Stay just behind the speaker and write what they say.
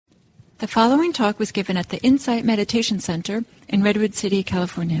The following talk was given at the Insight Meditation Center in Redwood City,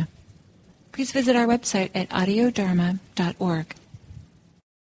 California. Please visit our website at audiodharma.org.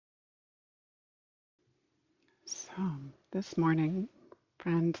 So, this morning,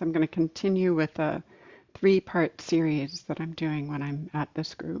 friends, I'm going to continue with a three-part series that I'm doing when I'm at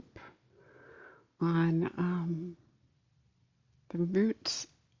this group on the roots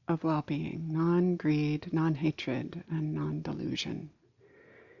of well-being, non-greed, non-hatred, and non-delusion.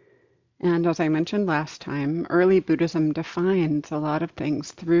 And as I mentioned last time, early Buddhism defines a lot of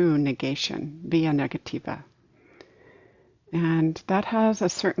things through negation, via negativa. And that has a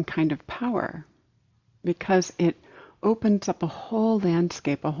certain kind of power because it opens up a whole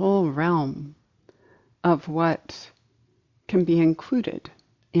landscape, a whole realm of what can be included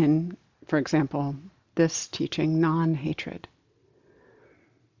in, for example, this teaching, non-hatred.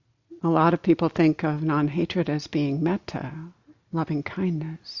 A lot of people think of non-hatred as being metta, loving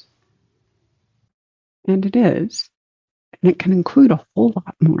kindness. And it is. And it can include a whole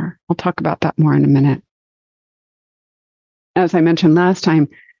lot more. I'll talk about that more in a minute. As I mentioned last time,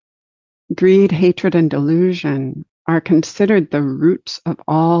 greed, hatred, and delusion are considered the roots of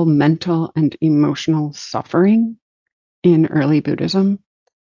all mental and emotional suffering in early Buddhism,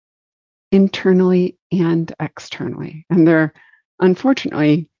 internally and externally. And they're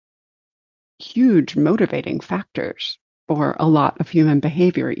unfortunately huge motivating factors for a lot of human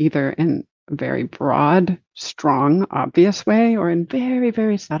behavior, either in a very broad, strong, obvious way or in very,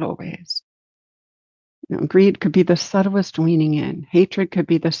 very subtle ways. You know, greed could be the subtlest leaning in. Hatred could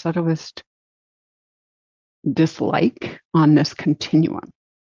be the subtlest dislike on this continuum.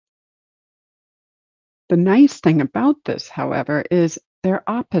 The nice thing about this, however, is their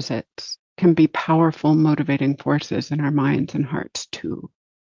opposites can be powerful motivating forces in our minds and hearts too.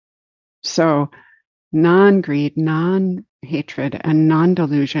 So non-greed, non-hatred, and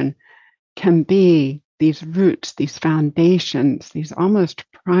non-delusion can be these roots, these foundations, these almost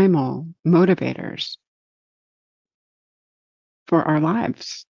primal motivators for our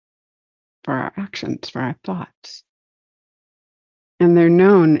lives, for our actions, for our thoughts. And they're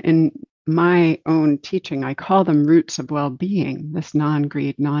known in my own teaching. I call them roots of well-being, this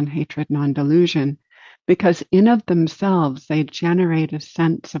non-greed, non-hatred, non-delusion, because in of themselves, they generate a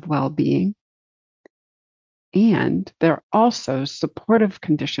sense of well-being. And they're also supportive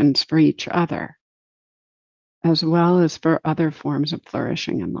conditions for each other, as well as for other forms of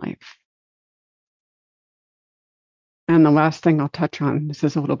flourishing in life. And the last thing I'll touch on, this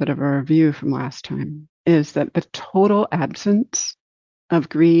is a little bit of a review from last time, is that the total absence of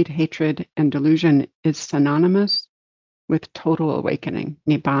greed, hatred, and delusion is synonymous with total awakening,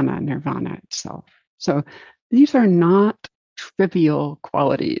 nibbana, nirvana itself. So these are not trivial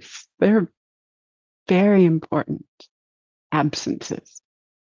qualities. They're very important absences.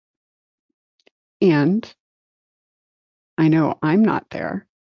 And I know I'm not there,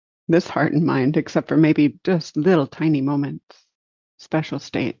 this heart and mind, except for maybe just little tiny moments, special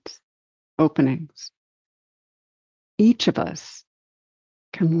states, openings. Each of us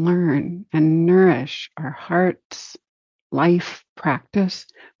can learn and nourish our heart's life practice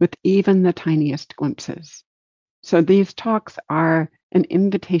with even the tiniest glimpses. So these talks are an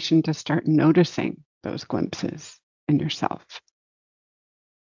invitation to start noticing those glimpses in yourself.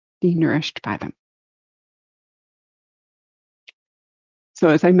 Be nourished by them. So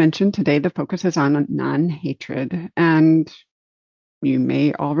as I mentioned today, the focus is on non-hatred, and you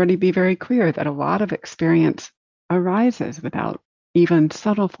may already be very clear that a lot of experience arises without even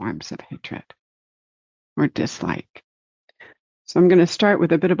subtle forms of hatred or dislike. So I'm going to start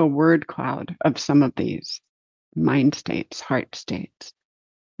with a bit of a word cloud of some of these mind states, heart states.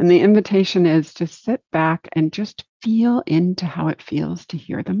 And the invitation is to sit back and just feel into how it feels to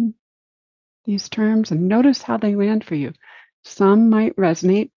hear them, these terms, and notice how they land for you. Some might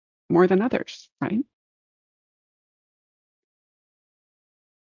resonate more than others, right?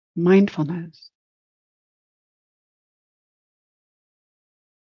 Mindfulness,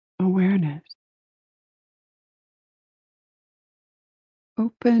 awareness,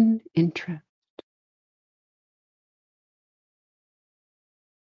 open interest,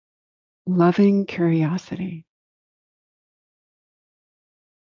 loving curiosity,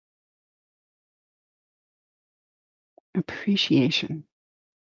 appreciation,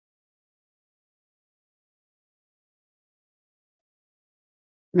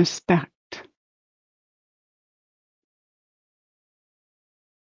 respect,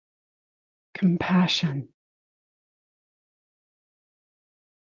 compassion,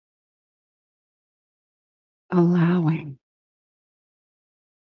 allowing,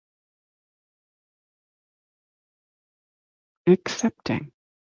 accepting,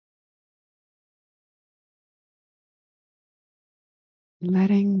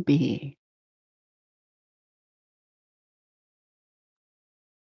 letting be,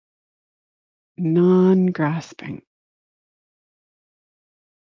 non-grasping,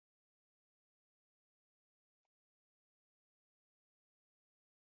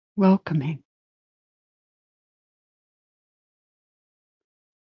 welcoming,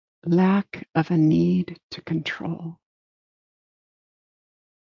 lack of a need to control,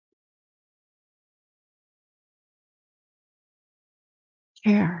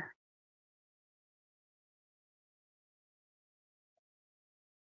 care,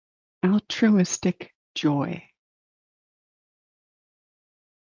 altruistic joy,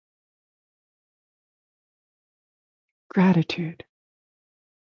 gratitude,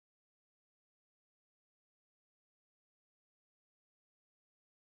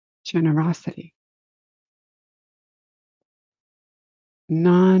 generosity,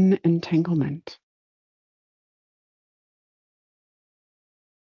 non-entanglement,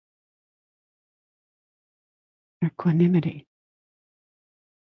 equanimity,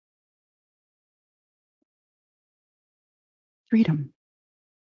 freedom,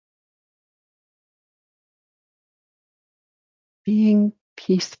 being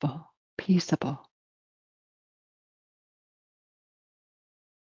peaceful, peaceable,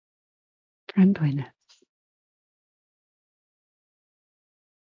 friendliness,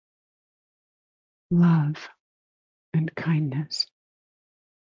 love and kindness,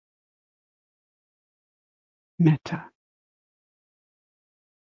 metta.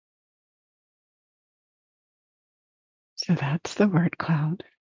 So that's the word cloud.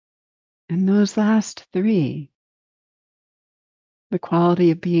 And those last three, the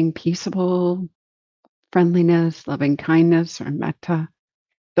quality of being peaceable, friendliness, loving kindness, or metta,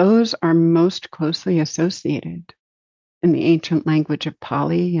 those are most closely associated in the ancient language of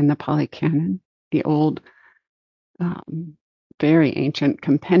Pali in the Pali Canon, the old, um, very ancient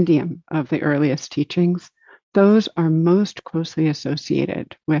compendium of the earliest teachings. Those are most closely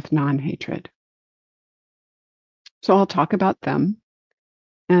associated with non-hatred. So I'll talk about them,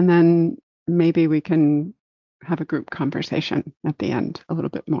 and then maybe we can have a group conversation at the end, a little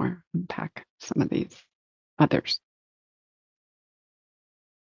bit more, unpack some of these others.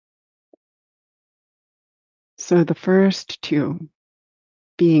 So the first two,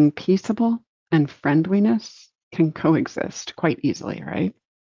 being peaceable and friendliness, can coexist quite easily, right?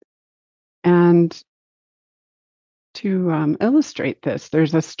 And to illustrate this,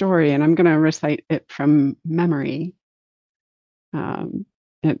 there's a story, and I'm going to recite it from memory. Um,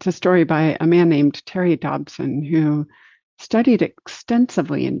 it's a story by a man named Terry Dobson, who studied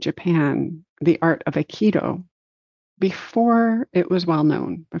extensively in Japan the art of Aikido before it was well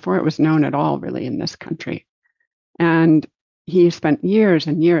known, before it was known at all, really, in this country. And he spent years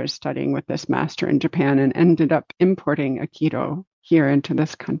and years studying with this master in Japan and ended up importing Aikido here into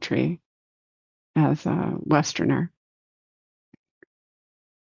this country as a Westerner.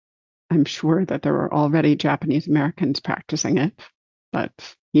 I'm sure that there were already Japanese Americans practicing it,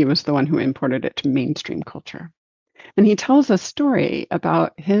 but he was the one who imported it to mainstream culture. And he tells a story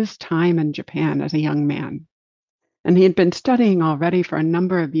about his time in Japan as a young man. And he had been studying already for a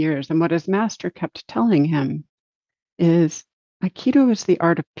number of years. And what his master kept telling him is Aikido is the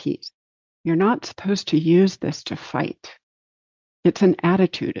art of peace. You're not supposed to use this to fight. It's an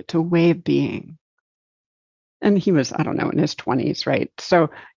attitude, it's a way of being. And he was, I don't know, in his 20s, right? So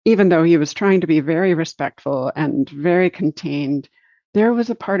even though he was trying to be very respectful and very contained, there was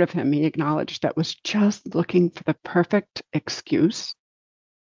a part of him he acknowledged that was just looking for the perfect excuse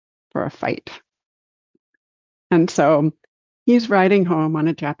for a fight. And so he's riding home on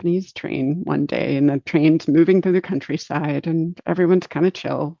a Japanese train one day, and the train's moving through the countryside, and everyone's kind of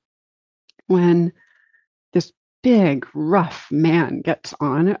chill when this big, rough man gets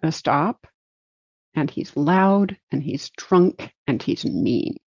on a stop, and he's loud, and he's drunk, and he's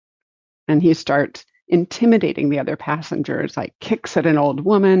mean. And he starts intimidating the other passengers, like kicks at an old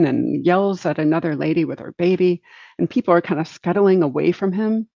woman and yells at another lady with her baby. And people are kind of scuttling away from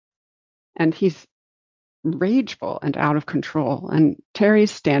him. And he's rageful and out of control. And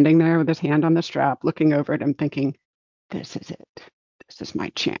Terry's standing there with his hand on the strap, looking over at him, thinking, this is it. This is my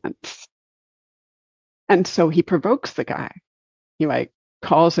chance. And so he provokes the guy. He like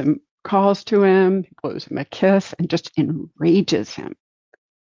calls to him, blows him a kiss, and just enrages him.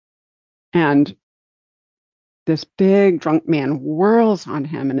 And this big drunk man whirls on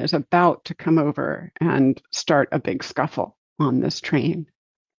him and is about to come over and start a big scuffle on this train.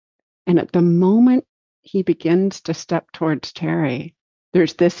 And at the moment he begins to step towards Terry,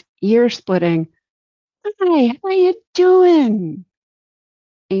 there's this ear-splitting, "Hi, how you doing?"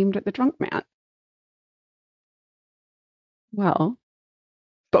 aimed at the drunk man. Well,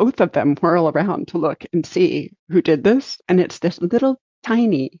 both of them whirl around to look and see who did this. And it's this little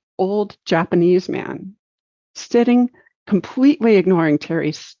tiny old Japanese man sitting, completely ignoring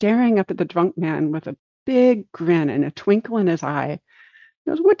Terry, staring up at the drunk man with a big grin and a twinkle in his eye.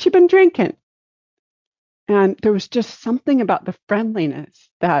 He goes, "What you been drinking?" And there was just something about the friendliness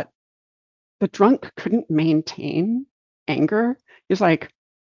that the drunk couldn't maintain anger. He's like,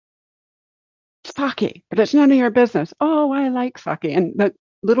 "Sake, but it's none of your business." "Oh, I like sake." And the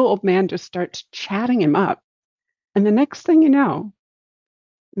little old man just starts chatting him up. And the next thing you know,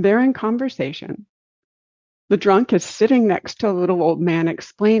 they're in conversation. The drunk is sitting next to a little old man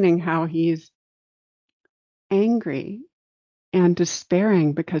explaining how he's angry and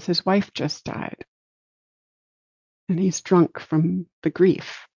despairing because his wife just died. And he's drunk from the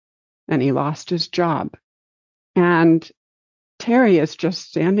grief and he lost his job. And Terry is just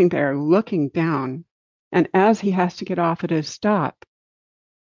standing there looking down. And as he has to get off at his stop,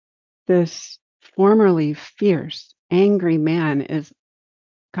 this formerly fierce, angry man is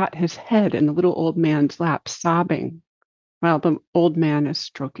got his head in the little old man's lap, sobbing, while the old man is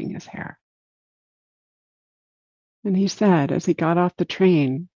stroking his hair. And he said, as he got off the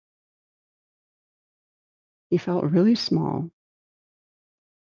train, he felt really small,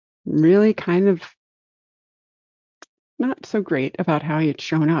 really kind of not so great about how he had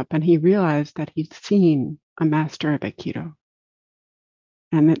shown up. And he realized that he'd seen a master of Aikido,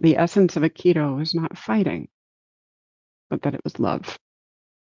 and that the essence of Aikido was not fighting, but that it was love.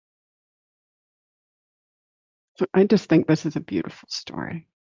 So I just think this is a beautiful story.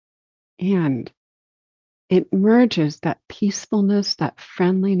 And it merges that peacefulness, that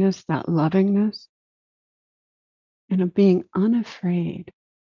friendliness, that lovingness, and of being unafraid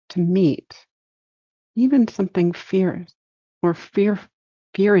to meet even something fierce or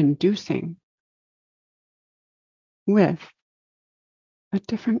fear-inducing with a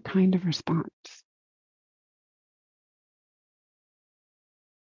different kind of response.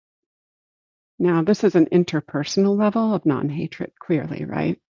 Now, this is an interpersonal level of non-hatred, clearly,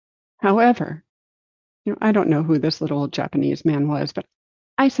 right? However, I don't know who this little old Japanese man was, but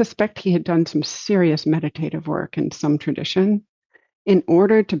I suspect he had done some serious meditative work in some tradition in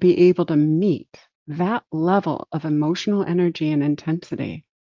order to be able to meet that level of emotional energy and intensity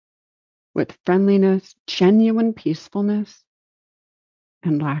with friendliness, genuine peacefulness,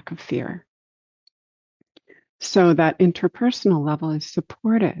 and lack of fear. So that interpersonal level is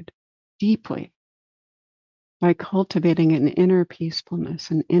supported deeply by cultivating an inner peacefulness,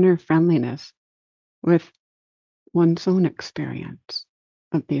 an inner friendliness with one's own experience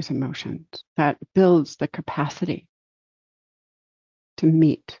of these emotions that builds the capacity to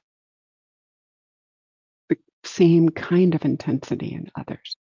meet the same kind of intensity in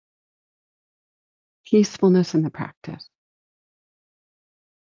others. Peacefulness in the practice.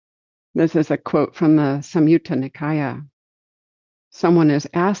 This is a quote from the Samyutta Nikaya. Someone is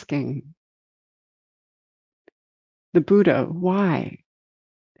asking the Buddha why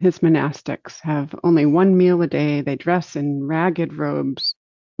his monastics have only one meal a day, they dress in ragged robes,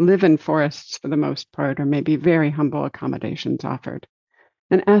 live in forests for the most part, or maybe very humble accommodations offered,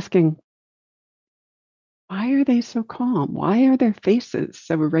 and asking, why are they so calm? Why are their faces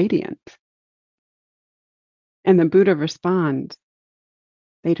so radiant? And the Buddha responds,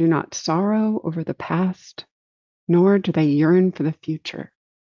 they do not sorrow over the past, nor do they yearn for the future.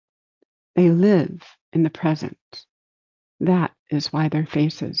 They live in the present. That is why their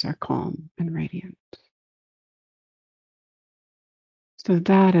faces are calm and radiant. So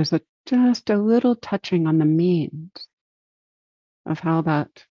that is just a little touching on the means of how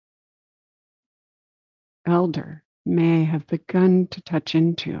that elder may have begun to touch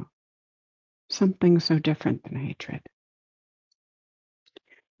into something so different than hatred.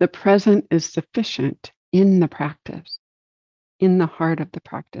 The present is sufficient in the practice, in the heart of the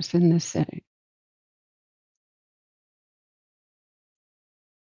practice, in the sitting.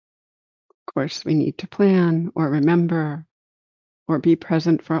 Of course, we need to plan or remember or be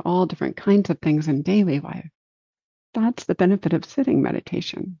present for all different kinds of things in daily life. That's the benefit of sitting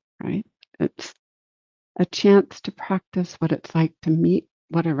meditation, right? It's a chance to practice what it's like to meet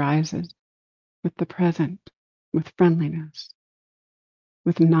what arises with the present, with friendliness,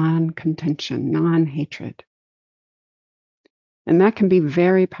 with non-contention, non-hatred. And that can be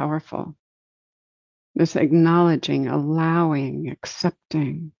very powerful. This acknowledging, allowing,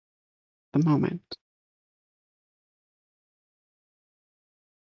 accepting the moment.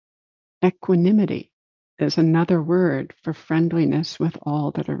 Equanimity is another word for friendliness with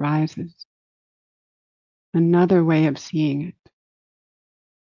all that arises. Another way of seeing it.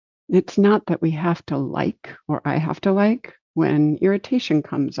 It's not that we have to like, or I have to like, when irritation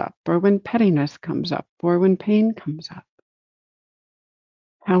comes up, or when pettiness comes up, or when pain comes up.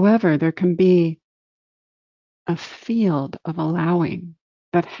 However, there can be a field of allowing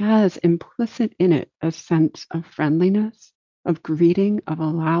that has implicit in it a sense of friendliness, of greeting, of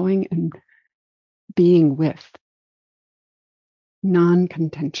allowing and being with,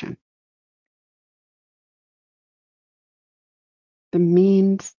 non-contention. The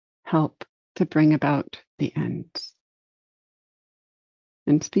means help to bring about the ends.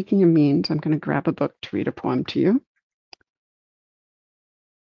 And speaking of means, I'm going to grab a book to read a poem to you.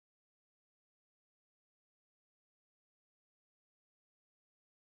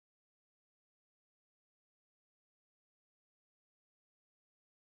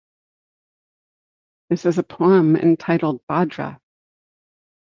 This is a poem entitled Bhadra,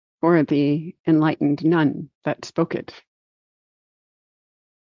 for the enlightened nun that spoke it.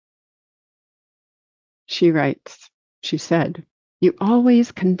 She writes, she said, "You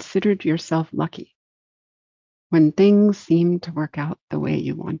always considered yourself lucky when things seemed to work out the way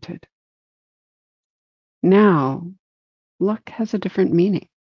you wanted. Now, luck has a different meaning.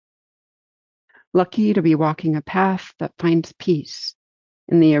 Lucky to be walking a path that finds peace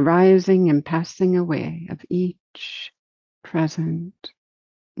in the arising and passing away of each present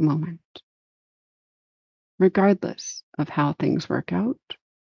moment, regardless of how things work out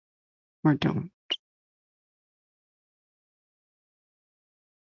or don't."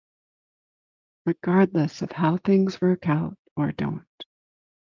 Regardless of how things work out or don't.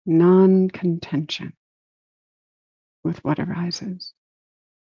 Non-contention with what arises.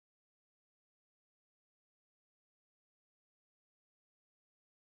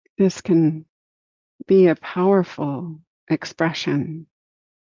 This can be a powerful expression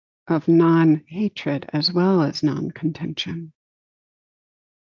of non-hatred as well as non-contention.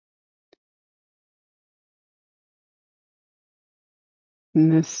 In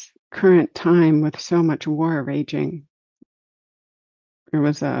this current time with so much war raging, there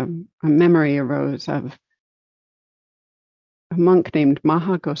was a memory arose of a monk named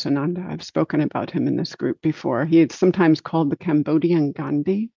Mahagosananda. I've spoken about him in this group before. He is sometimes called the Cambodian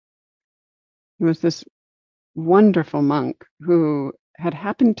Gandhi. He was this wonderful monk who had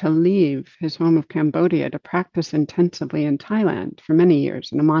happened to leave his home of Cambodia to practice intensively in Thailand for many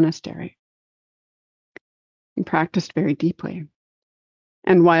years in a monastery. He practiced very deeply.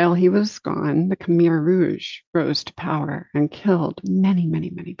 And while he was gone, the Khmer Rouge rose to power and killed many,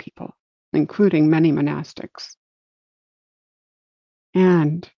 many, many people, including many monastics.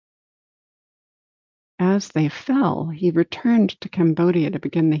 And as they fell, he returned to Cambodia to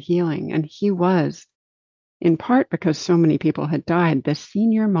begin the healing. And he was, in part because so many people had died, the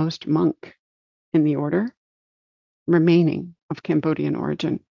senior most monk in the order remaining of Cambodian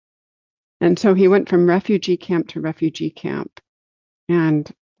origin. And so he went from refugee camp to refugee camp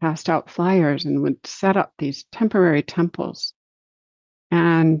and passed out flyers and would set up these temporary temples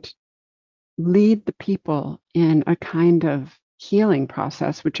and lead the people in a kind of healing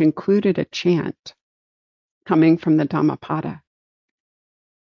process, which included a chant coming from the Dhammapada.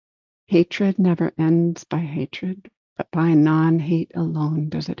 Hatred never ends by hatred, but by non-hate alone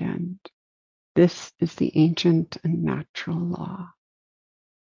does it end. This is the ancient and natural law.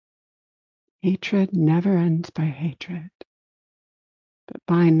 Hatred never ends by hatred, but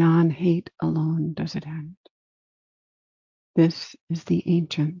by non-hate alone does it end. This is the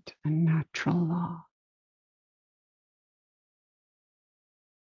ancient and natural law.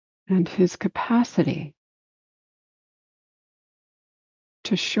 And his capacity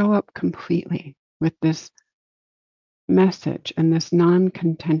to show up completely with this message and this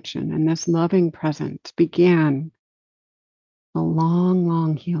non-contention and this loving presence began a long,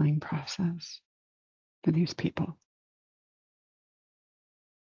 long healing process for these people.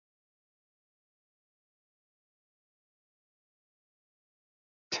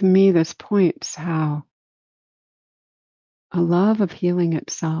 To me, this points how a love of healing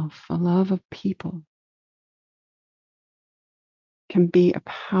itself, a love of people, can be a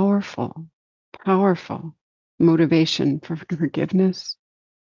powerful, powerful motivation for forgiveness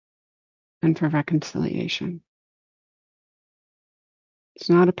and for reconciliation. It's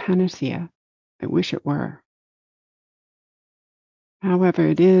not a panacea. I wish it were. However,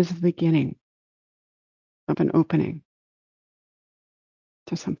 it is the beginning of an opening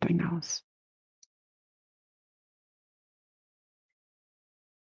to something else.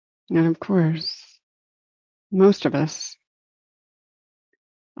 And of course, most of us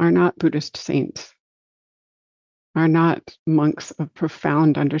are not Buddhist saints, are not monks of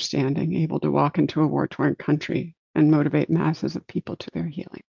profound understanding, able to walk into a war-torn country and motivate masses of people to their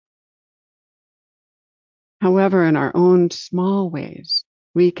healing. However, in our own small ways,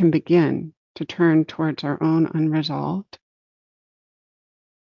 we can begin to turn towards our own unresolved,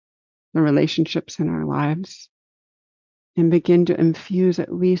 the relationships in our lives, and begin to infuse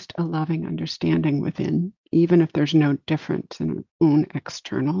at least a loving understanding within, even if there's no difference in our own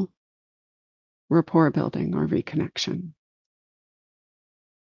external rapport building or reconnection.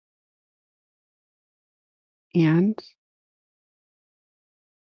 And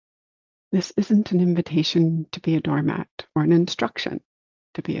this isn't an invitation to be a doormat or an instruction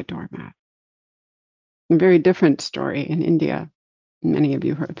to be a doormat. A very different story in India. Many of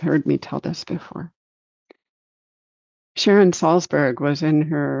you have heard me tell this before. Sharon Salzberg was in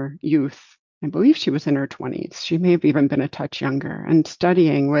her youth. I believe she was in her 20s. She may have even been a touch younger and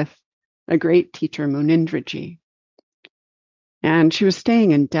studying with a great teacher, Munindraji. And she was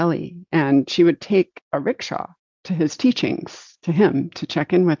staying in Delhi, and she would take a rickshaw to his teachings, to him, to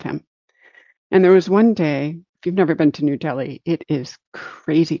check in with him. And there was one day, if you've never been to New Delhi, it is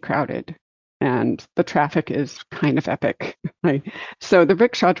crazy crowded and the traffic is kind of epic. Right? So the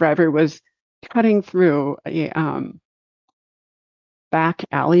rickshaw driver was cutting through a back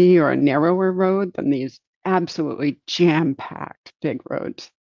alley or a narrower road than these absolutely jam-packed big roads.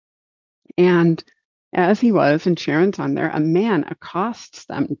 And as he was, and Sharon's on there, a man accosts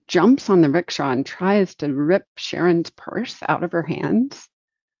them, jumps on the rickshaw, and tries to rip Sharon's purse out of her hands.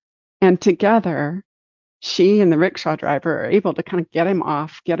 And together, she and the rickshaw driver are able to kind of get him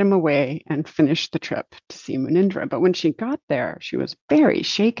off, get him away, and finish the trip to see Munindra. But when she got there, she was very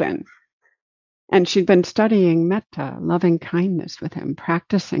shaken. And she'd been studying metta, loving kindness with him,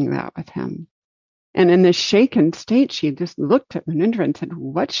 practicing that with him. And in this shaken state, she just looked at Munindra and said,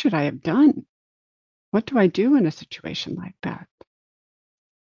 "What should I have done? What do I do in a situation like that?"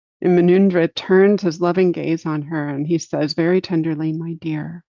 And Munindra turns his loving gaze on her and he says very tenderly, "My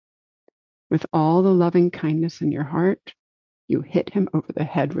dear, with all the loving kindness in your heart, you hit him over the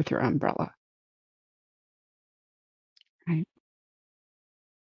head with your umbrella." Right?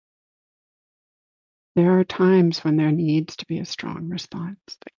 There are times when there needs to be a strong response,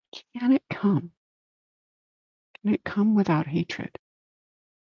 but can it come? Can it come without hatred?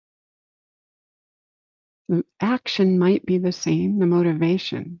 The action might be the same, the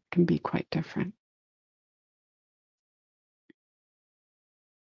motivation can be quite different.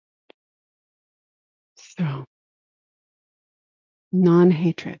 So,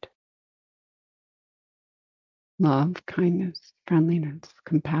 non-hatred, love, kindness, friendliness,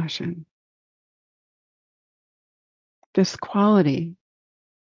 compassion. This quality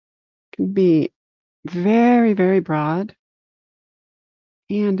can be very, very broad,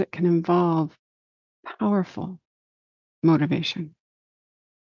 and it can involve powerful motivation.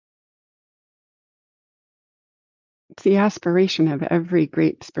 It's the aspiration of every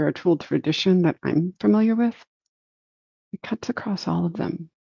great spiritual tradition that I'm familiar with. It cuts across all of them.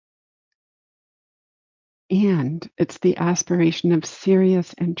 And it's the aspiration of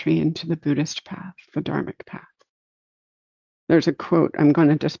serious entry into the Buddhist path, the Dharmic path. There's a quote, I'm going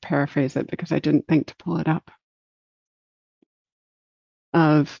to just paraphrase it because I didn't think to pull it up,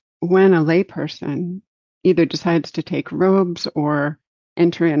 of when a layperson either decides to take robes or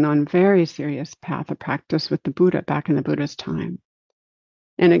enter in on very serious path of practice with the Buddha back in the Buddha's time.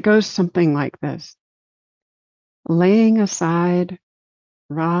 And it goes something like this: laying aside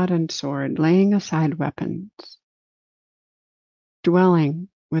rod and sword, laying aside weapons, dwelling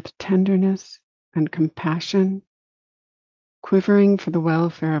with tenderness and compassion, quivering for the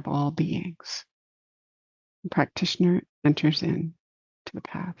welfare of all beings. The practitioner enters in to the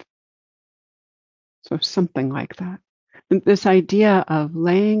path. So something like that. And this idea of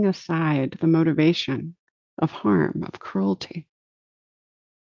laying aside the motivation of harm, of cruelty,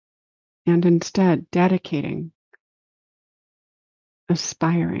 and instead dedicating,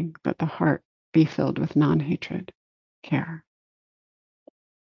 aspiring that the heart be filled with non-hatred, care.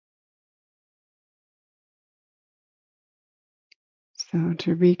 So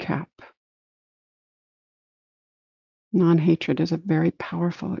to recap, non-hatred is a very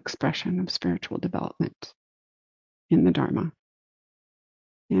powerful expression of spiritual development in the Dharma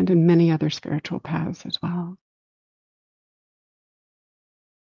and in many other spiritual paths as well.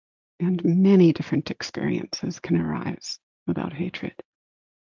 And many different experiences can arise without hatred.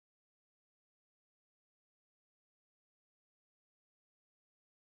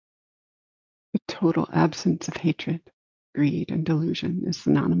 The total absence of hatred, greed, and delusion is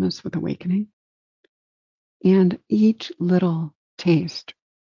synonymous with awakening. And each little taste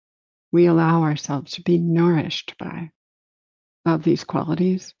we allow ourselves to be nourished by of these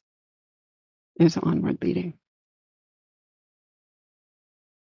qualities is onward leading.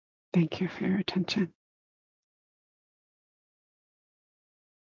 Thank you for your attention.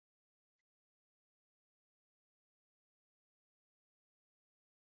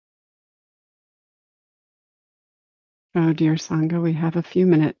 Oh, dear Sangha, we have a few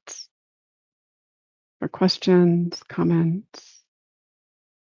minutes for questions, comments.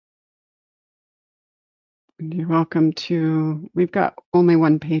 And you're welcome to, we've got only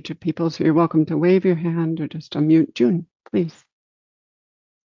one page of people, so you're welcome to wave your hand or just unmute. June, please.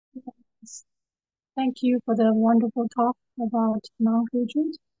 Thank you for the wonderful talk about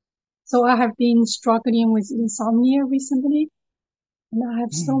non-hatred. So I have been struggling with insomnia recently, and I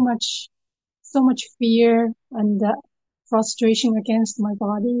have so much fear and frustration against my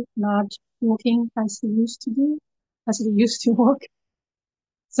body not working as it used to do, as it used to work.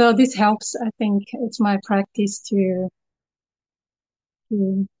 So this helps. I think it's my practice to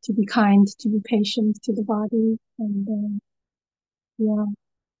be kind, to be patient to the body, and yeah,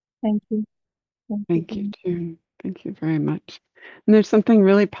 thank you. Thank you, June. Thank you very much. And there's something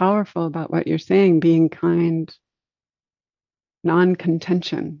really powerful about what you're saying, being kind,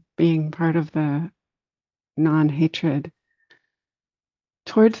 non-contention, being part of the non-hatred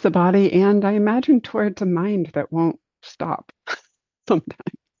towards the body, and I imagine towards a mind that won't stop sometimes.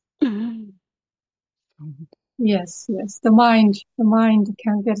 Yes. The mind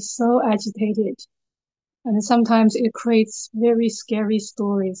can get so agitated, and sometimes it creates very scary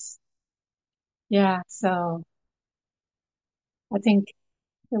stories. Yeah, so I think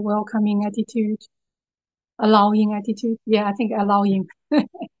the welcoming attitude, allowing attitude. Yeah, I think allowing.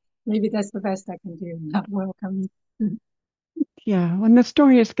 Maybe that's the best I can do, not welcoming. Yeah, when the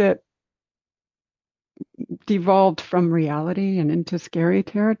stories get devolved from reality and into scary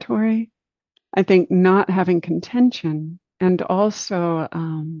territory, I think not having contention and also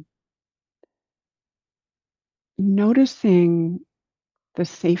noticing the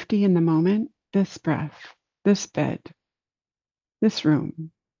safety in the moment, this breath, this bed, this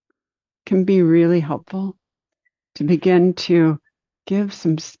room can be really helpful to begin to give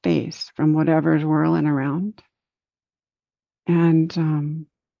some space from whatever's whirling around. And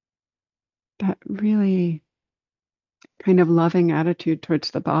that really kind of loving attitude towards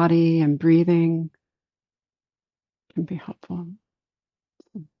the body and breathing can be helpful.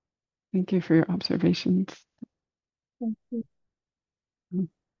 Thank you for your observations. Thank you.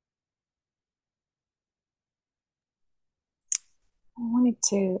 I wanted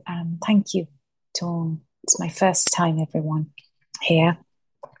to thank you, Dawn. It's my first time, everyone, here.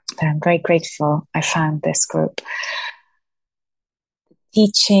 I'm very grateful I found this group.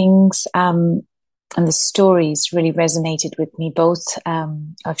 Teachings and the stories really resonated with me, both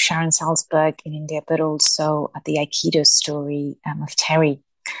of Sharon Salzberg in India, but also the Aikido story of Terry.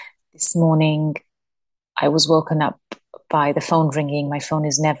 This morning, I was woken up by the phone ringing. My phone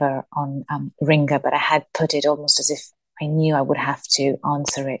is never on ringer, but I had put it almost as if I knew I would have to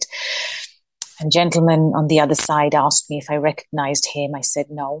answer it. And a gentleman on the other side asked me if I recognized him. I said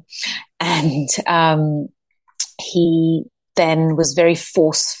no. And he then was very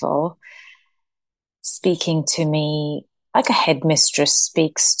forceful, speaking to me like a headmistress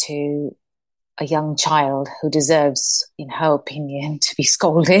speaks to a young child who deserves, in her opinion, to be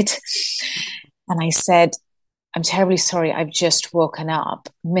scolded. And I said, I'm terribly sorry, I've just woken up.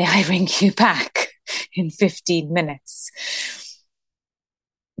 May I ring you back in 15 minutes?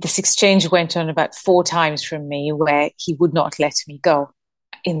 This exchange went on about 4 times from me where he would not let me go.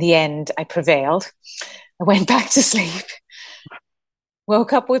 In the end, I prevailed. I went back to sleep,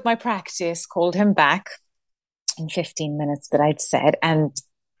 woke up with my practice, called him back in 15 minutes that I'd said, and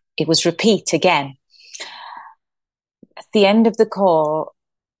it was repeat again. At the end of the call,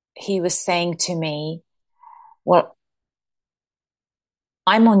 he was saying to me, well,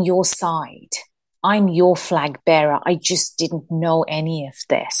 I'm on your side. I'm your flag bearer. I just didn't know any of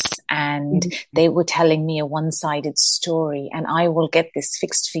this. And they were telling me a one-sided story, and I will get this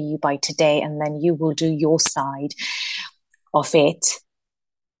fixed for you by today. And then you will do your side of it.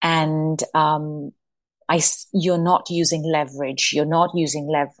 And, you're not using leverage. You're not using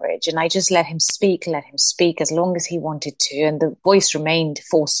leverage. And I just let him speak as long as he wanted to. And the voice remained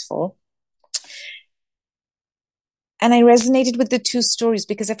forceful. And I resonated with the 2 stories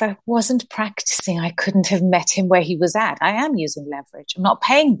because if I wasn't practicing, I couldn't have met him where he was at. I am using leverage. I'm not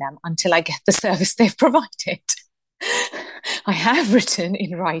paying them until I get the service they've provided. I have written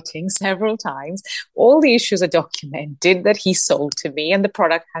in writing several times, all the issues are documented that he sold to me and the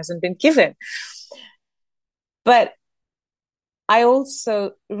product hasn't been given. But I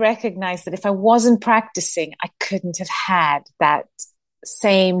also recognize that if I wasn't practicing, I couldn't have had that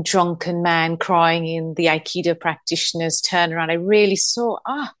same drunken man crying in the Aikido practitioner's turnaround. I really saw,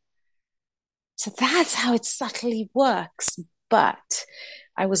 so that's how it subtly works. But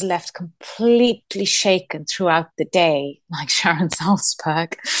I was left completely shaken throughout the day, like Sharon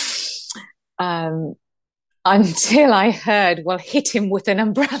Salzberg. until I heard, well, hit him with an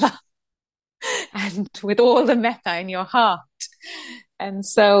umbrella and with all the metta in your heart. And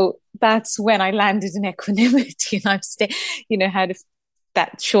so that's when I landed in equanimity, and had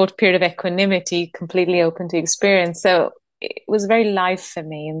that short period of equanimity completely open to experience. So it was very life for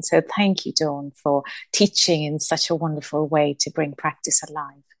me. And so thank you, Dawn, for teaching in such a wonderful way to bring practice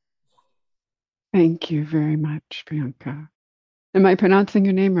alive. Thank you very much, Priyanka. Am I pronouncing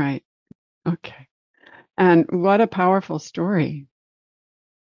your name right? Okay. And what a powerful story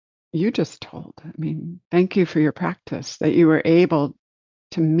you just told. I mean, thank you for your practice, that you were able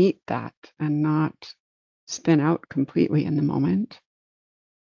to meet that and not spin out completely in the moment.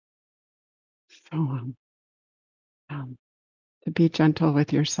 So, to be gentle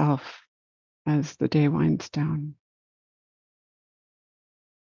with yourself as the day winds down.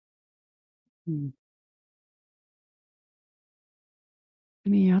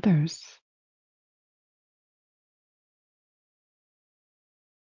 Any others?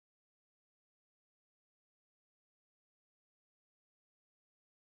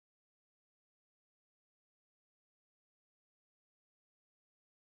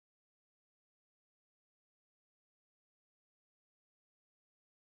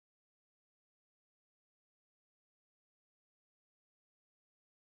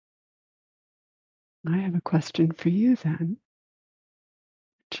 I have a question for you then,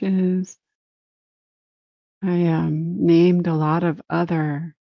 which is, I named a lot of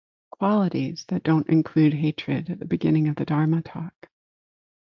other qualities that don't include hatred at the beginning of the Dharma talk.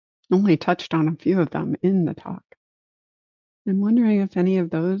 Only touched on a few of them in the talk. I'm wondering if any of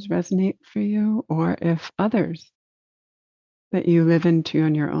those resonate for you, or if others that you live into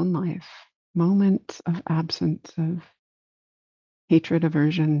in your own life, moments of absence of hatred,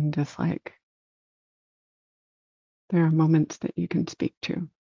 aversion, dislike. There are moments that you can speak to.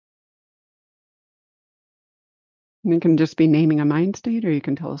 And it can just be naming a mind state, or you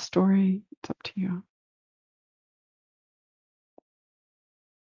can tell a story. It's up to you.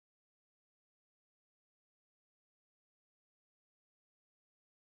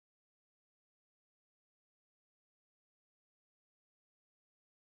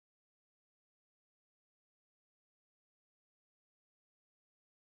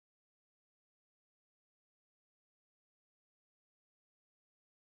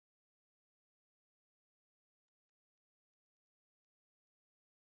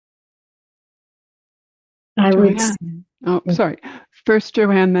 I would. Joanne. Oh, sorry. First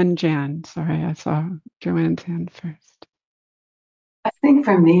Joanne, then Jan. Sorry, I saw Joanne's hand first. I think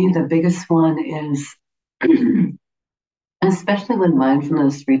for me, the biggest one is, especially when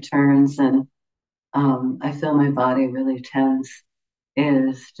mindfulness returns and I feel my body really tense,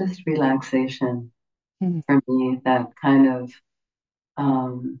 is just relaxation for me. That kind of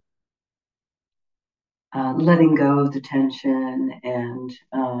um, letting go of the tension and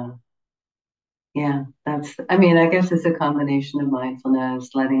yeah, I guess it's a combination of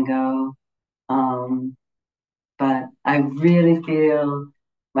mindfulness, letting go. But I really feel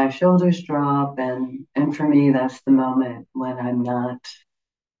my shoulders drop, and for me, that's the moment when I'm not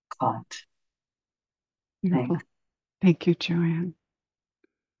caught. Beautiful. Thanks. Thank you, Joanne.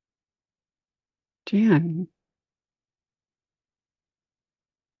 Jan.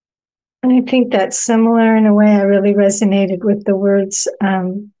 I think that's similar in a way. I really resonated with the words,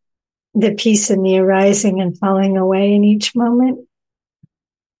 the peace in the arising and falling away in each moment.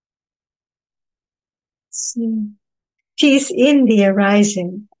 So, peace in the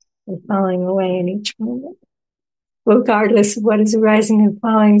arising and falling away in each moment, regardless of what is arising and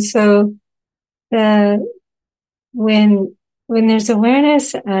falling. So, when there's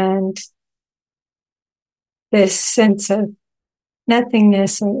awareness and this sense of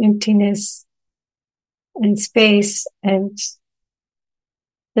nothingness or emptiness and space and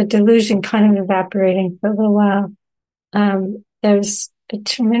the delusion kind of evaporating for a little while, there's a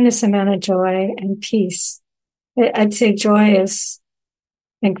tremendous amount of joy and peace. I'd say joy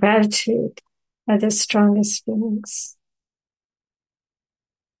and gratitude are the strongest feelings.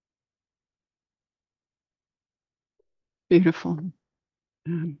 Beautiful.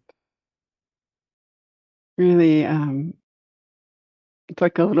 And really, it's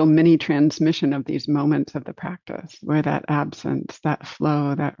like a little mini transmission of these moments of the practice where that absence, that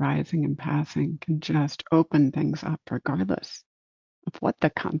flow, that rising and passing can just open things up regardless of what the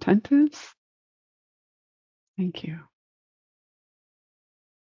content is. Thank you.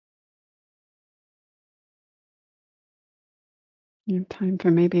 You have time for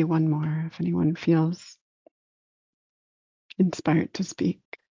maybe one more if anyone feels inspired to speak,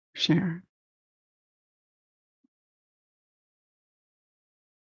 share.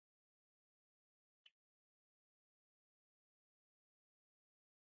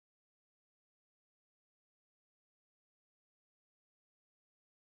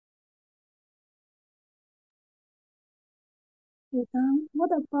 What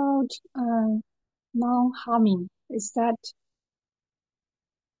about non-harming? Is that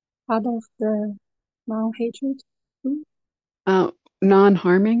part of the non-hatred too?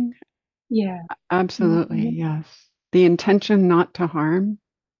 Non-harming? Yeah. Absolutely, Non-harming. yes. The intention not to harm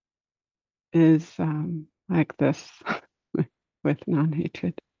is like this with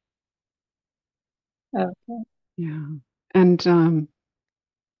non-hatred. Okay. Yeah. And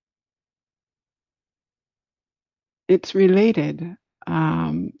it's related.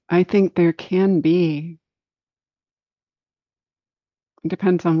 I think there can be,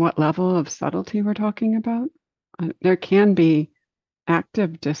 depends on what level of subtlety we're talking about. There can be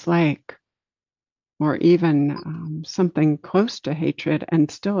active dislike or even something close to hatred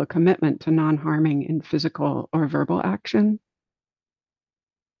and still a commitment to non-harming in physical or verbal action.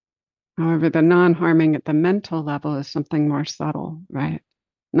 However, the non-harming at the mental level is something more subtle, right?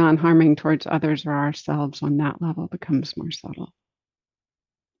 Non-harming towards others or ourselves on that level becomes more subtle.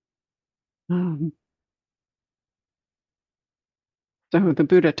 Um, so the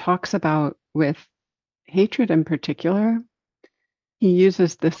Buddha talks about with hatred in particular, he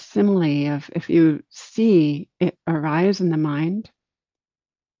uses the simile of if you see it arise in the mind,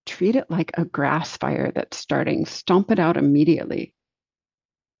 treat it like a grass fire that's starting, stomp it out immediately,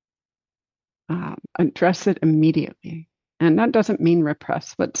 address it immediately. And that doesn't mean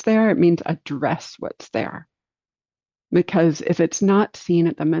repress what's there, it means address what's there. Because if it's not seen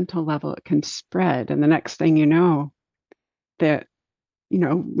at the mental level, it can spread. And the next thing you know, that,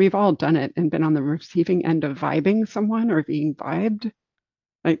 we've all done it and been on the receiving end of vibing someone or being vibed.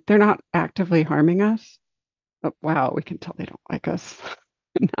 Like they're not actively harming us, but wow, we can tell they don't like us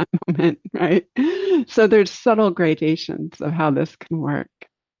in that moment, right? So there's subtle gradations of how this can work.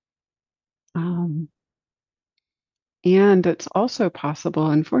 And it's also possible,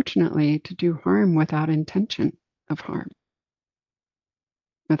 unfortunately, to do harm without intention of harm,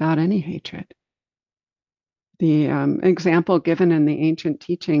 without any hatred. The example given in the ancient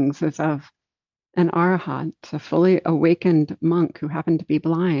teachings is of an arahant, a fully awakened monk who happened to be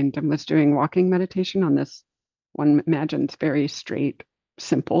blind and was doing walking meditation on this, one imagines, very straight,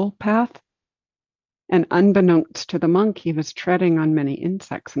 simple path. And unbeknownst to the monk, he was treading on many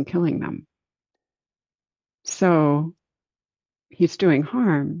insects and killing them. So he's doing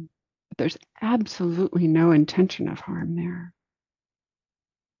harm, but there's absolutely no intention of harm there.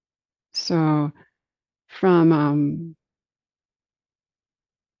 So from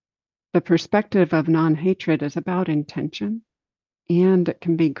the perspective of non-hatred is about intention, and it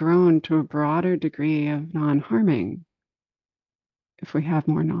can be grown to a broader degree of non-harming if we have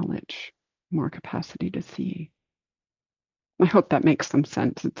more knowledge, more capacity to see. I hope that makes some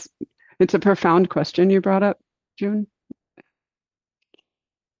sense. It's a profound question you brought up, June.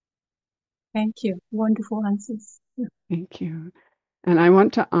 Thank you. Wonderful answers. Thank you. And I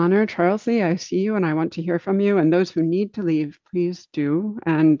want to honor Charles Lee. I see you and I want to hear from you. And those who need to leave, please do.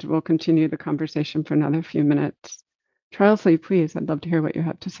 And we'll continue the conversation for another few minutes. Charles Lee, please, I'd love to hear what you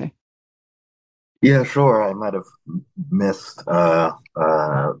have to say. Yeah, sure. I might have missed the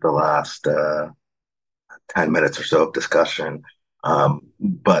last 10 minutes or so of discussion.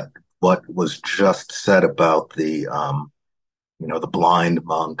 But what was just said about the blind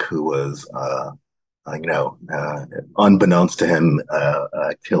monk who was, unbeknownst to him,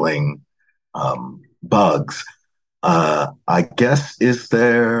 killing bugs. I guess, is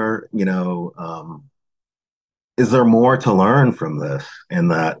there more to learn from this in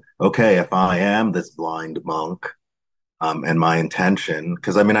that, okay, if I am this blind monk, and my intention,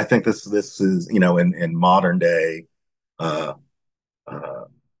 because I mean, I think this is, in modern day, uh, uh,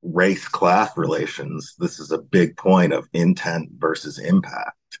 race class relations, this is a big point of intent versus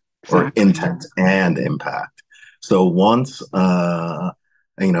impact, or Exactly. intent and impact. So once,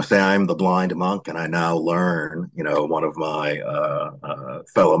 say I'm the blind monk and I now learn, one of my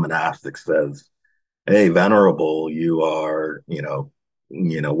fellow monastics says, hey, venerable, you are,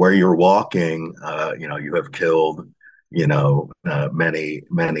 where you're walking, you have killed, many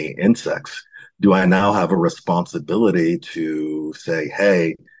insects. Do I now have a responsibility to say,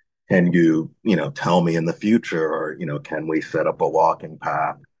 hey, can you, tell me in the future, or, can we set up a walking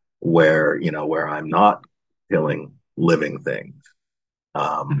path where I'm not killing living things?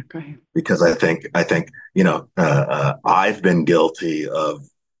 Great. Because I think I've been guilty of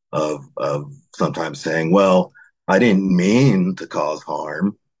sometimes saying, well, I didn't mean to cause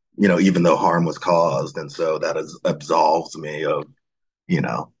harm, even though harm was caused, and so that absolves me of,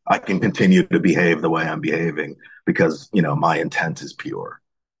 I can continue to behave the way I'm behaving because my intent is pure.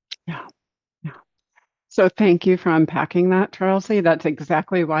 Yeah. Yeah. So thank you for unpacking that, Charlesley. That's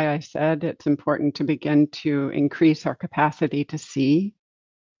exactly why I said it's important to begin to increase our capacity to see.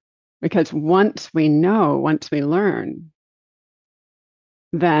 Because once we know, once we learn,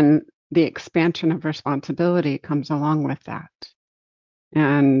 then the expansion of responsibility comes along with that.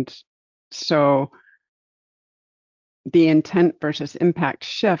 And so the intent versus impact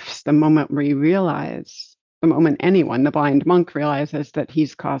shifts the moment we realize, the moment anyone, the blind monk, realizes that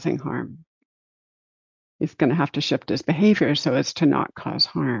he's causing harm. He's going to have to shift his behavior so as to not cause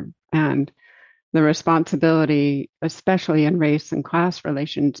harm. And the responsibility, especially in race and class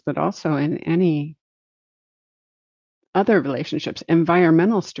relations, but also in any other relationships,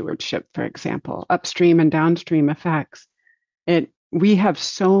 environmental stewardship, for example, upstream and downstream effects, we have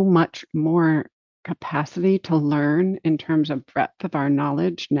so much more capacity to learn in terms of breadth of our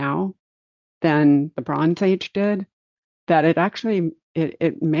knowledge now than the Bronze Age did, that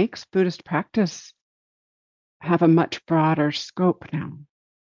it makes Buddhist practice have a much broader scope now.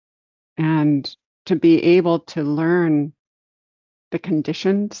 And to be able to learn the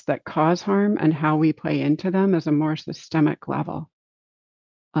conditions that cause harm and how we play into them is a more systemic level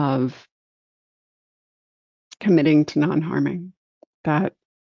of committing to non-harming. That,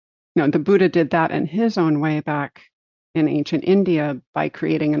 the Buddha did that in his own way back in ancient India by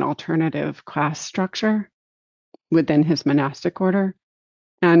creating an alternative class structure within his monastic order.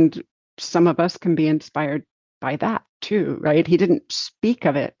 And some of us can be inspired by that too, right? He didn't speak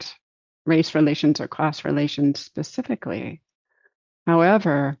of it, race relations or class relations specifically.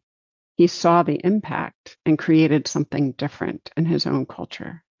 However, he saw the impact and created something different in his own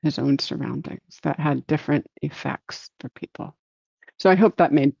culture, his own surroundings that had different effects for people. So I hope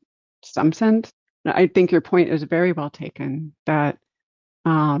that made some sense. I think your point is very well taken, that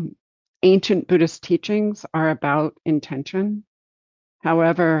ancient Buddhist teachings are about intention.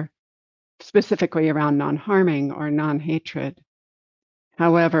 However, specifically around non-harming or non-hatred.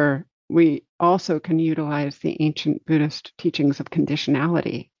 However, we also can utilize the ancient Buddhist teachings of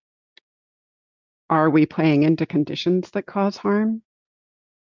conditionality. Are we playing into conditions that cause harm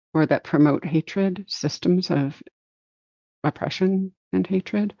or that promote hatred, systems of oppression and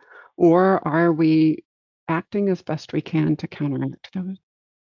hatred? Or are we acting as best we can to counteract those?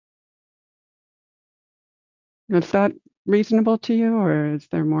 Is that reasonable to you, or is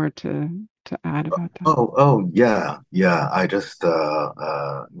there more to add about that? Yeah. I just,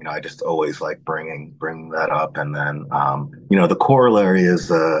 I just always like bring that up, and then, the corollary is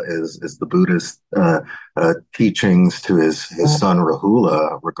the Buddhist teachings to his son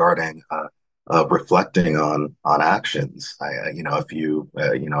Rahula regarding reflecting on actions.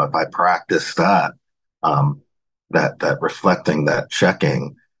 If I practice that, that reflecting, that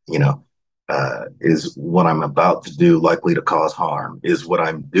checking, is what I'm about to do likely to cause harm? Is what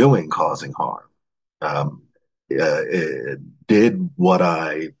I'm doing causing harm? Did what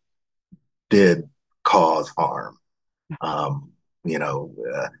I did cause harm? You know,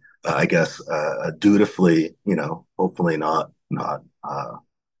 I guess dutifully, hopefully not to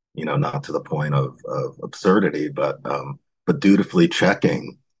the point of absurdity, but dutifully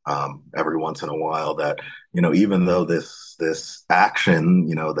checking every once in a while that, even though this action,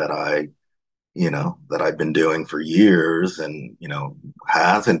 that I've been doing for years and,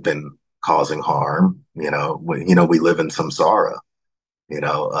 hasn't been causing harm. We live in samsara,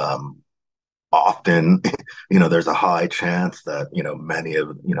 often, there's a high chance that, many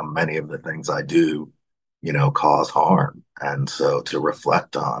of the things I do, cause harm. And so to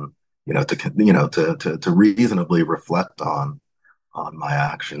reflect on, to reasonably reflect on my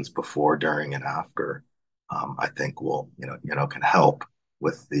actions before, during, and after, I think will, can help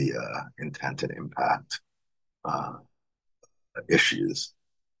with the intent and impact uh, issues.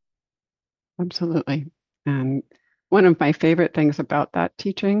 Absolutely. And one of my favorite things about that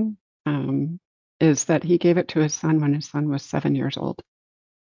teaching is that he gave it to his son when his son was 7 years old.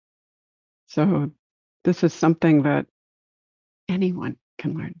 So this is something that anyone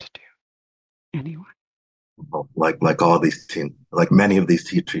can learn to do. Anyone. Like all these like many of these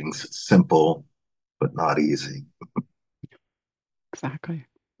teachings, simple but not easy. Exactly.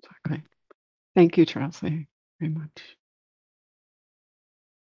 Thank you, Charlesley, very much.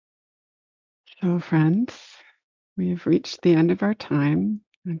 So, friends, we have reached the end of our time.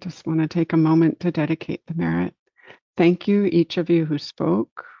 I just want to take a moment to dedicate the merit. Thank you, each of you who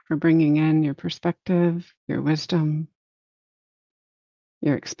spoke, for bringing in your perspective, your wisdom,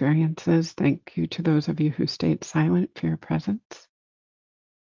 your experiences. Thank you to those of you who stayed silent for your presence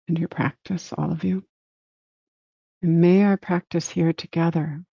and your practice, all of you. And may our practice here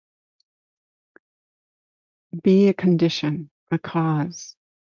together be a condition, a cause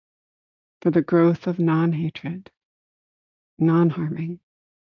for the growth of non-hatred, non-harming,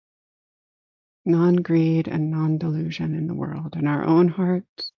 non-greed, and non-delusion in the world, in our own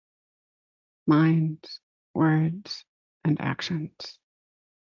hearts, minds, words, and actions.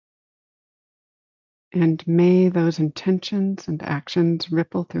 And may those intentions and actions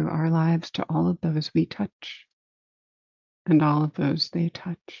ripple through our lives to all of those we touch and all of those they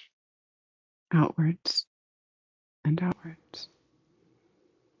touch, outwards and outwards.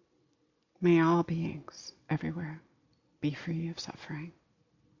 May all beings everywhere be free of suffering.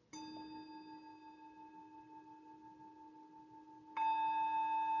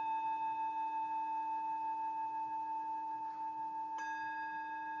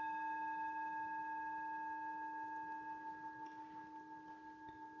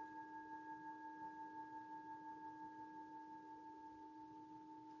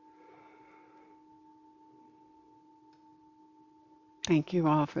 Thank you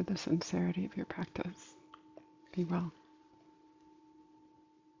all for the sincerity of your practice. Be well.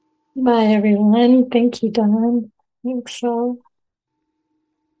 Bye, everyone. Thank you, Don. Thanks all.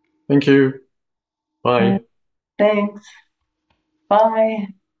 Thank you. Bye. Thanks. Bye.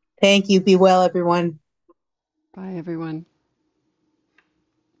 Thank you. Be well, everyone. Bye, everyone.